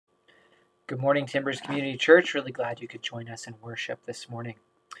Good morning, Timbers Community Church. Really glad you could join us in worship this morning.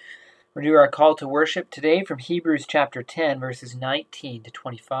 We're doing our call to worship today from Hebrews chapter 10, verses 19 to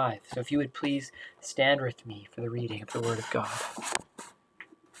 25. So if you would please stand with me for the reading of the Word of God.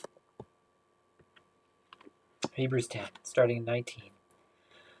 Hebrews 10, starting in 19.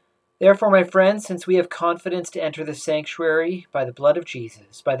 Therefore, my friends, since we have confidence to enter the sanctuary by the blood of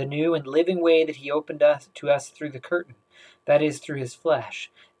Jesus, by the new and living way that he opened to us through the curtain, that is, through his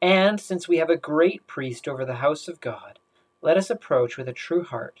flesh, and since we have a great priest over the house of God, let us approach with a true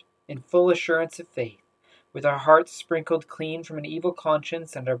heart, in full assurance of faith, with our hearts sprinkled clean from an evil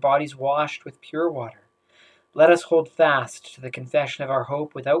conscience and our bodies washed with pure water. Let us hold fast to the confession of our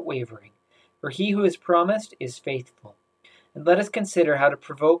hope without wavering, for he who has promised is faithful. And let us consider how to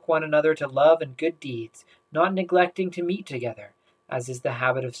provoke one another to love and good deeds, not neglecting to meet together, as is the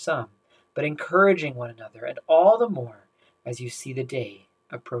habit of some, but encouraging one another, and all the more as you see the day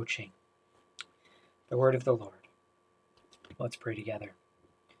approaching. The word of the Lord. Let's pray together.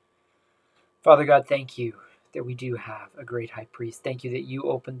 Father God, thank you that we do have a great high priest. Thank you that you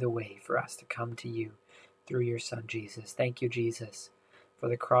opened the way for us to come to you through your Son, Jesus. Thank you, Jesus, for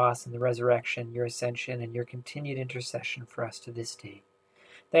the cross and the resurrection, your ascension, and your continued intercession for us to this day.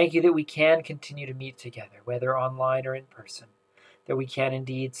 Thank you that we can continue to meet together, whether online or in person, that we can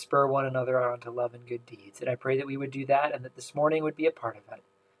indeed spur one another on to love and good deeds. And I pray that we would do that and that this morning would be a part of it.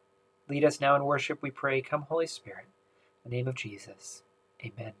 Lead us now in worship, we pray. Come, Holy Spirit. In the name of Jesus.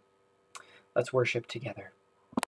 Amen. Let's worship together.